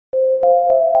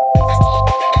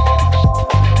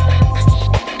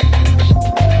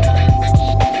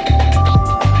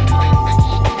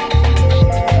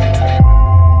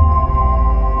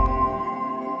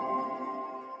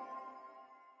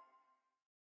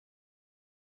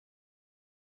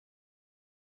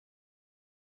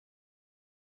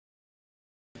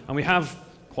And we have,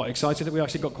 quite excited that we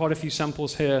actually got quite a few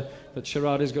samples here that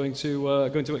Sharad is going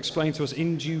to explain to us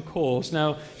in due course.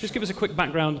 Now, just give us a quick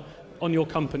background on your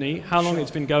company, how long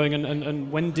it's been going, and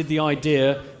when did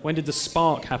the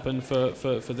spark happen for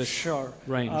this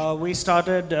range? We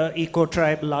started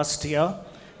Ekotribe last year,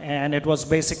 and it was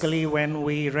basically when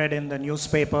we read in the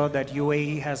newspaper that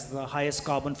UAE has the highest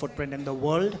carbon footprint in the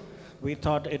world. We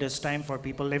thought it is time for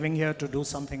people living here to do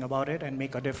something about it and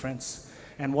make a difference.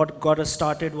 And what got us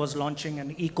started was launching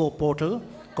an eco portal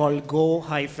called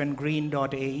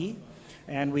go-green.ae,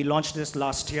 and we launched this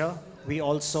last year. We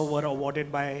also were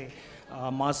awarded by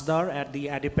Masdar at the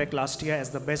ADIPEC last year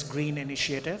as the best green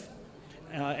initiative.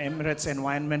 Emirates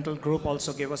Environmental Group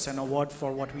also gave us an award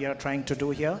for what we are trying to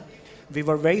do here. We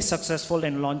were very successful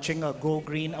in launching a Go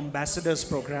Green Ambassadors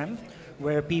program,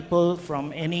 where people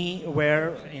from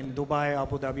anywhere in Dubai,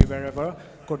 Abu Dhabi, wherever,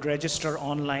 could register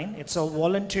online. It's a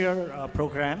volunteer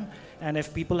program, and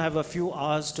if people have a few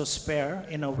hours to spare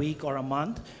in a week or a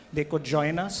month, they could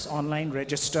join us online,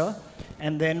 register,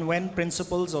 and then when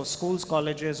principals of schools,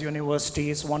 colleges,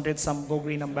 universities wanted some Go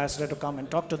Green ambassador to come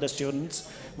and talk to the students,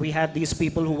 we had these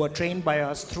people who were trained by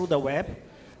us through the web.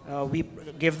 We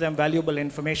give them valuable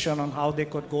information on how they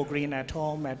could go green at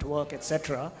home, at work,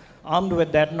 etc. Armed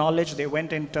with that knowledge, they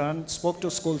went in turn, spoke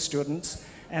to school students,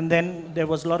 and then there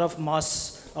was a lot of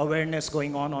mass awareness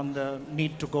going on the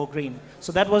need to go green.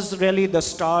 So that was really the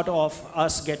start of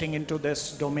us getting into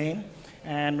this domain,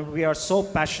 and we are so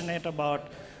passionate about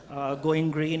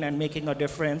going green and making a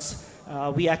difference.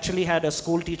 We actually had a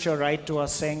school teacher write to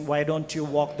us saying, why don't you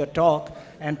walk the talk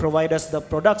and provide us the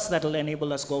products that will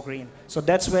enable us go green. So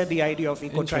that's where the idea of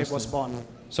Ekotribe was born.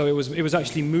 So it was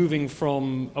actually moving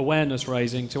from awareness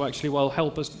raising to actually, well,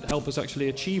 help us actually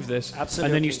achieve this. Absolutely.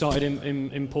 And then you started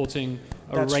importing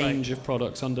a range of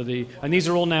products under the, and these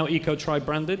are all now Ekotribe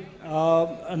branded?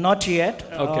 Not yet.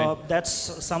 Okay. That's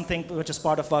something which is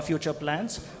part of our future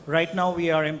plans. Right now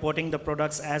we are importing the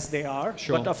products as they are.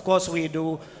 Sure. But of course we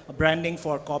do branding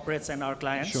for corporates and our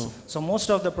clients. Sure. So most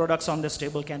of the products on this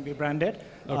table can be branded.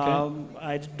 Okay.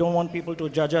 I don't want people to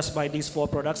judge us by these 4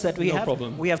 products that we have. No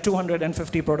problem. We have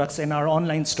 250 products in our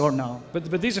online store now.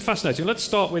 But these are fascinating. Let's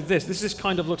start with this. This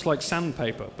kind of looks like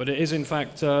sandpaper, but it is in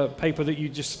fact paper that you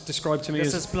just described to me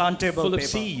as this is plantable full paper, of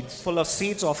seeds. full of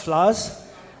seeds or flowers,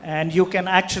 and you can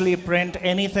actually print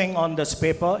anything on this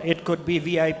paper. It could be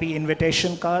VIP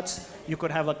invitation cards. You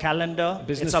could have a calendar.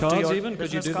 Business it's up cards to your even?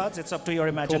 business cards. It's up to your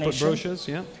imagination. Corporate brochures,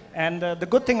 yeah. And the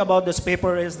good thing about this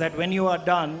paper is that when you are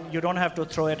done, you don't have to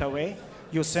throw it away.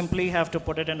 You simply have to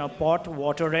put it in a pot,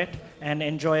 water it, and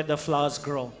enjoy the flowers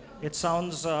grow. It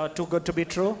sounds too good to be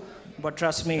true, but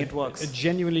trust me, it works. A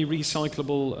genuinely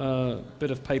recyclable bit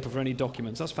of paper for any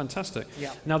documents. That's fantastic.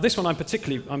 Yeah. Now this one I'm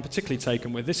particularly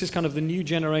taken with. This is kind of the new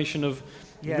generation of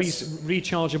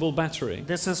rechargeable battery.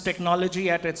 This is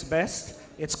technology at its best.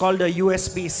 It's called a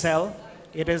USB cell.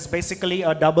 It is basically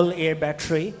a AA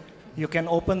battery. You can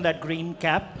open that green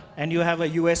cap and you have a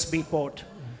USB port.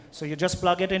 So you just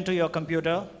plug it into your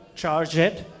computer, charge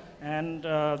it, and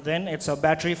then it's a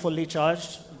battery fully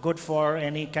charged, good for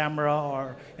any camera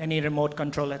or any remote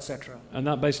control, etc. And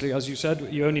that basically, as you said,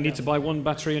 you only need to buy 1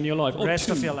 battery in your life. Or rest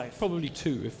 2, of your life. Probably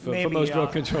 2 if, Maybe, for most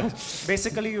road controls.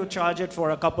 Basically, you charge it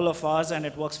for a couple of hours and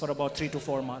it works for about 3 to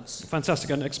 4 months. Fantastic.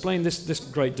 And explain this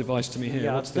great device to me here.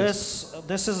 Yeah, What's this?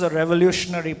 This is a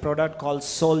revolutionary product called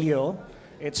Solio.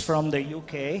 It's from the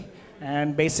UK,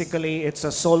 and basically it's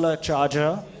a solar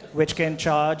charger which can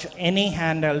charge any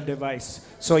handheld device.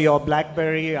 So your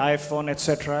BlackBerry, iPhone,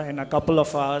 etc., in a couple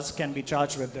of hours can be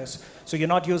charged with this. So you're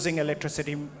not using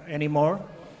electricity anymore.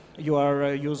 You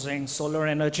are using solar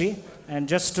energy. And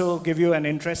just to give you an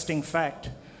interesting fact,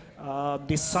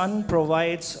 the sun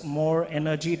provides more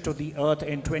energy to the earth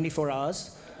in 24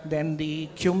 hours than the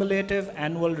cumulative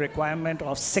annual requirement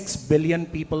of 6 billion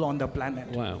people on the planet.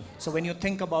 Wow. So when you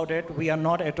think about it, we are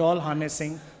not at all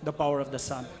harnessing the power of the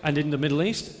sun. And in the Middle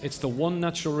East, it's the one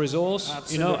natural resource.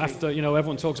 Absolutely. After,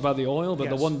 everyone talks about the oil, but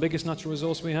Yes. the one biggest natural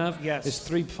resource we have is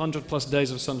 300 plus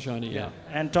days of sunshine a year.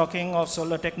 And talking of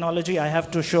solar technology, I have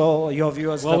to show your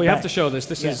viewers Well, the we back. have to show this.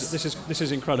 This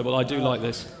is incredible. I do like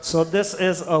this. So this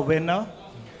is a winner.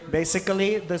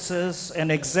 Basically, this is an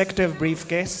executive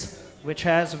briefcase which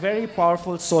has very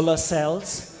powerful solar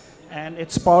cells, and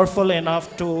it's powerful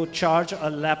enough to charge a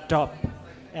laptop.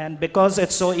 And because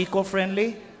it's so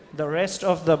eco-friendly, the rest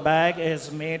of the bag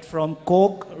is made from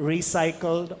Coke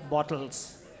recycled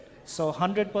bottles. So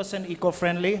 100%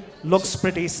 eco-friendly, looks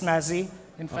pretty snazzy.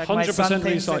 In fact, my son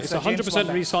thinks it's 100%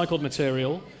 recycled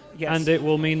material, and it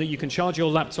will mean that you can charge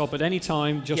your laptop at any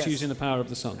time just using the power of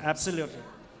the sun. Absolutely.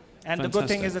 And the good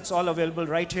thing is it's all available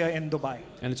right here in Dubai.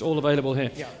 And it's all available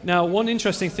here. Yeah. Now, one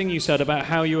interesting thing you said about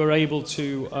how you were able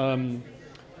to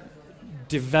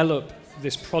develop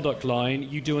this product line,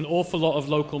 you do an awful lot of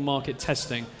local market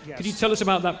testing. Yes. Could you tell us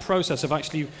about that process of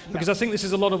actually, because I think this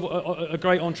is a lot of a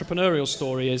great entrepreneurial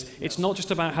story, is it's not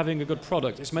just about having a good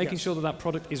product, it's making sure that that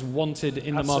product is wanted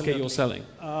in the market you're selling.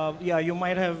 Yeah, you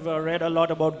might have read a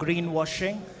lot about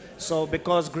greenwashing. So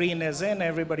because green is in,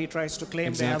 everybody tries to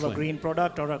claim they have a green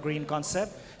product or a green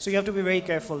concept. So you have to be very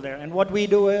careful there. And what we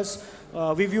do is,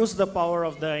 we've used the power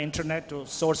of the internet to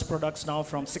source products now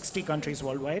from 60 countries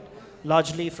worldwide,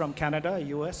 largely from Canada,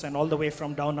 US, and all the way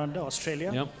from down under,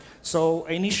 Australia. Yep. So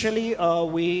initially,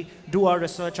 we do our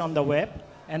research on the web,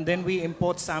 and then we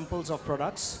import samples of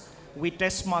products. We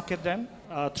test market them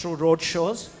through road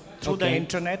shows, through the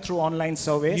internet, through online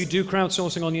surveys. You do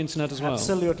crowdsourcing on the internet as well?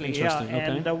 Absolutely, yeah.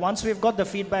 And once we've got the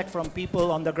feedback from people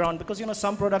on the ground, because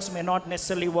some products may not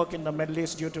necessarily work in the Middle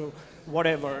East due to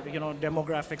whatever,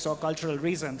 demographics or cultural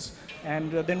reasons.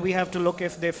 And then we have to look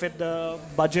if they fit the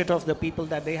budget of the people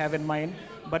that they have in mind.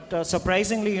 But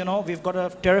surprisingly, we've got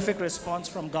a terrific response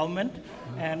from government,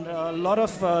 and a lot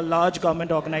of large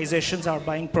government organizations are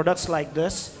buying products like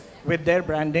this with their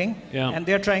branding, and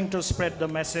they're trying to spread the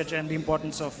message and the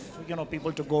importance of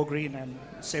people to go green and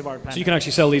save our planet. So you can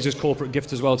actually sell these as corporate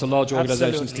gifts as well to large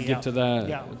organizations to give to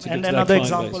their And another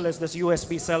example is this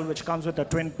USB cell, which comes with a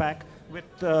twin pack with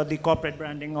the corporate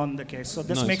branding on the case. So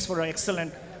this makes for an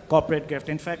excellent corporate gift.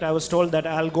 In fact, I was told that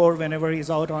Al Gore, whenever he's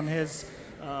out on his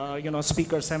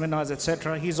speaker seminars,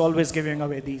 etc., he's always giving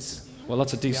away these. Well,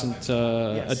 that's a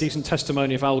decent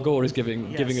testimony if Al Gore is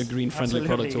giving a green-friendly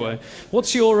product away.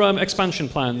 What's your expansion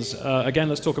plans? Again,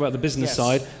 let's talk about the business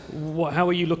side. How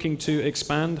are you looking to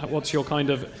expand? What's your kind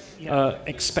of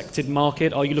expected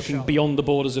market? Are you looking beyond the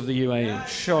borders of the UAE?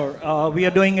 Sure. We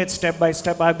are doing it step by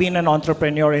step. I've been an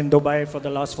entrepreneur in Dubai for the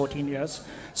last 14 years.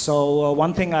 So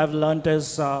one thing I've learned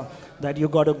is that you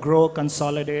got to grow,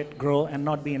 consolidate, grow, and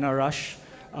not be in a rush.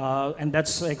 And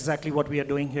that's exactly what we are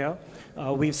doing here.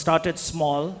 We've started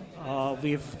small.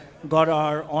 We've got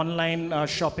our online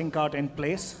shopping cart in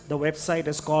place. The website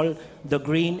is called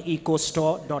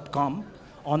thegreenecostore.com.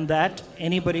 On that,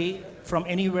 anybody from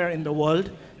anywhere in the world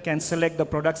can select the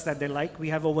products that they like. We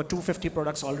have over 250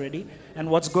 products already. And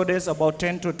what's good is about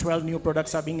 10 to 12 new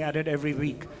products are being added every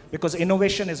week, because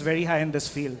innovation is very high in this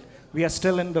field. We are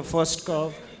still in the first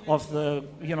curve of the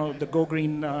go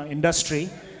green industry.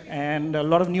 And a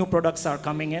lot of new products are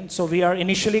coming in. So we are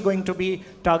initially going to be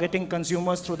targeting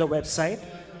consumers through the website,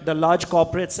 the large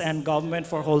corporates and government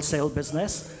for wholesale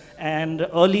business. And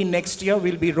early next year,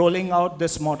 we'll be rolling out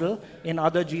this model in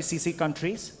other GCC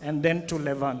countries and then to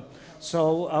Lebanon.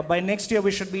 So by next year,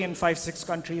 we should be in 5-6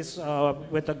 countries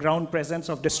with a ground presence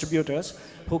of distributors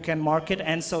who can market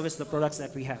and service the products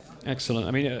that we have. Excellent.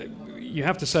 I mean, you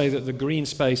have to say that the green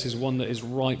space is one that is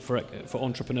ripe for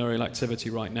entrepreneurial activity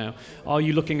right now. Are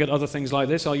you looking at other things like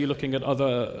this? Are you looking at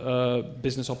other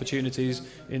business opportunities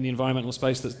in the environmental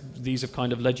space that these have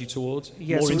kind of led you towards?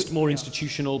 Yes, more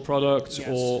institutional products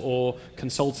or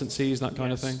consultancies, that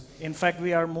kind of thing? In fact,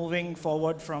 we are moving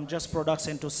forward from just products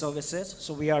into services.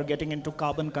 So we are getting into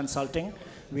carbon consulting.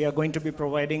 We are going to be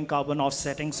providing carbon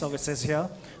offsetting services here.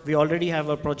 We already have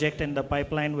a project in the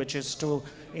pipeline, which is to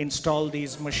install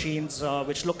these machines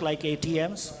which look like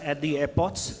ATMs at the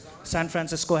airports. San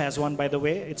Francisco has one, by the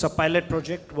way. It's a pilot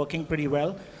project working pretty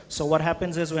well. So what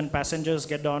happens is when passengers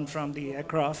get down from the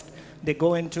aircraft, they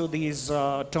go into these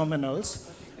terminals,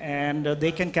 and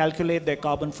they can calculate their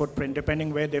carbon footprint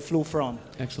depending where they flew from.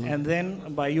 Excellent. And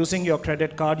then by using your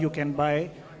credit card, you can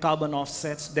buy carbon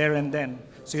offsets there and then.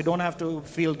 So you don't have to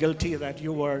feel guilty that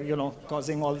you were,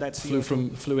 causing all that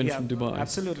CO2. Flew in from Dubai.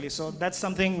 Absolutely. So that's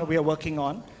something we are working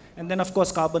on. And then, of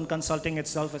course, carbon consulting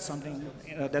itself is something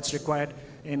that's required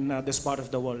in this part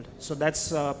of the world. So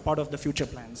that's part of the future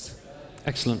plans.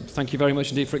 Excellent. Thank you very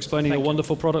much indeed for explaining your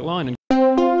wonderful product line.